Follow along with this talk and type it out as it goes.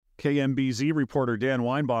KMBZ reporter Dan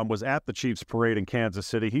Weinbaum was at the Chiefs parade in Kansas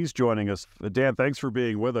City. He's joining us. Dan, thanks for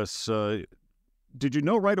being with us. Did you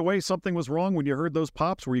know right away something was wrong when you heard those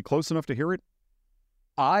pops? Were you close enough to hear it?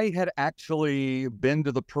 I had actually been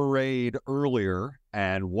to the parade earlier,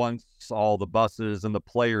 and once all the buses and the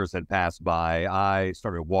players had passed by, I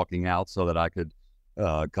started walking out so that I could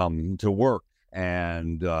come to work.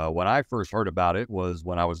 And when I first heard about it was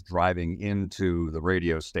when I was driving into the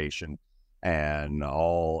radio station, and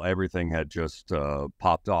everything had just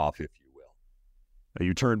popped off, if you will.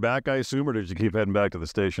 You turned back, I assume, or did you keep heading back to the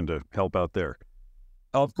station to help out there?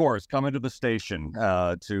 Of course, coming to the station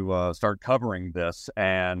to start covering this.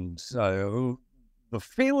 And the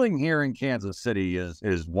feeling here in Kansas City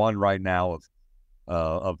is one right now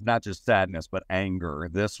of not just sadness, but anger.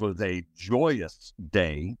 This was a joyous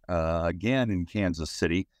day, again, in Kansas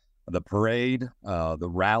City. The parade, the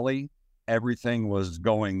rally, everything was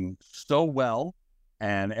going so well,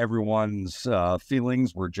 and everyone's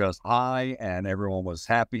feelings were just high, and everyone was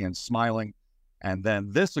happy and smiling. And then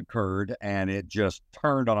this occurred, and it just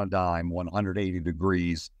turned on a dime, 180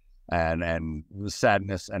 degrees, and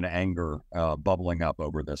sadness and anger bubbling up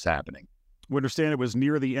over this happening. We understand it was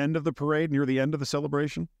near the end of the parade, near the end of the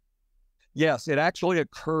celebration? Yes, it actually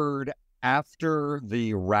occurred after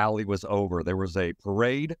the rally was over. There was a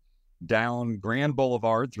parade down Grand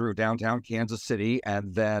Boulevard through downtown Kansas City,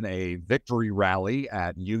 and then a victory rally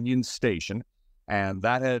at Union Station, and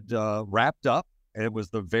that had wrapped up. It was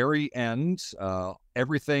the very end.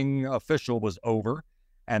 Everything official was over,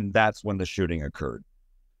 and that's when the shooting occurred.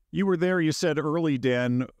 You were there, you said early,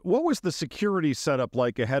 Dan. What was the security setup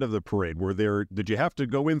like ahead of the parade? Did you have to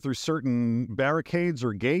go in through certain barricades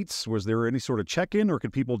or gates? Was there any sort of check-in, or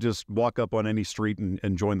could people just walk up on any street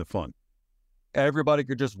and join the fun? Everybody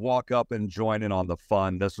could just walk up and join in on the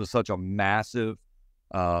fun. This was such a massive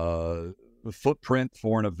footprint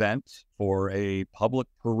for an event, for a public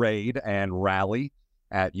parade and rally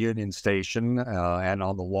at Union Station and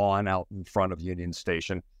on the lawn out in front of Union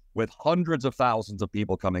Station, with hundreds of thousands of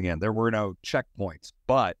people coming in. There were no checkpoints,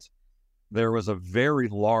 but there was a very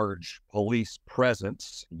large police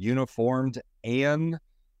presence, uniformed and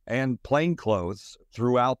plainclothes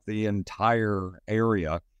throughout the entire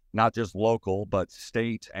area, not just local, but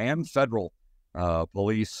state and federal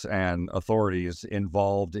police and authorities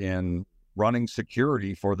involved in running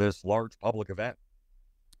security for this large public event.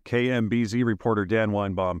 KMBZ reporter Dan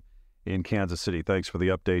Weinbaum in Kansas City. Thanks for the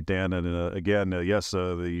update, Dan. And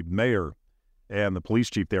the mayor and the police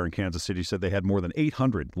chief there in Kansas City said they had more than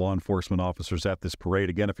 800 law enforcement officers at this parade.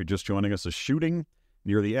 Again, if you're just joining us, a shooting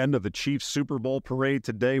near the end of the Chiefs Super Bowl parade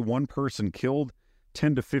today. 1 person killed,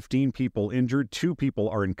 10 to 15 people injured. 2 people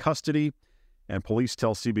are in custody. And police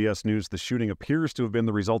tell CBS News the shooting appears to have been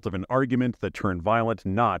the result of an argument that turned violent,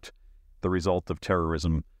 not the result of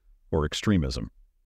terrorism or extremism.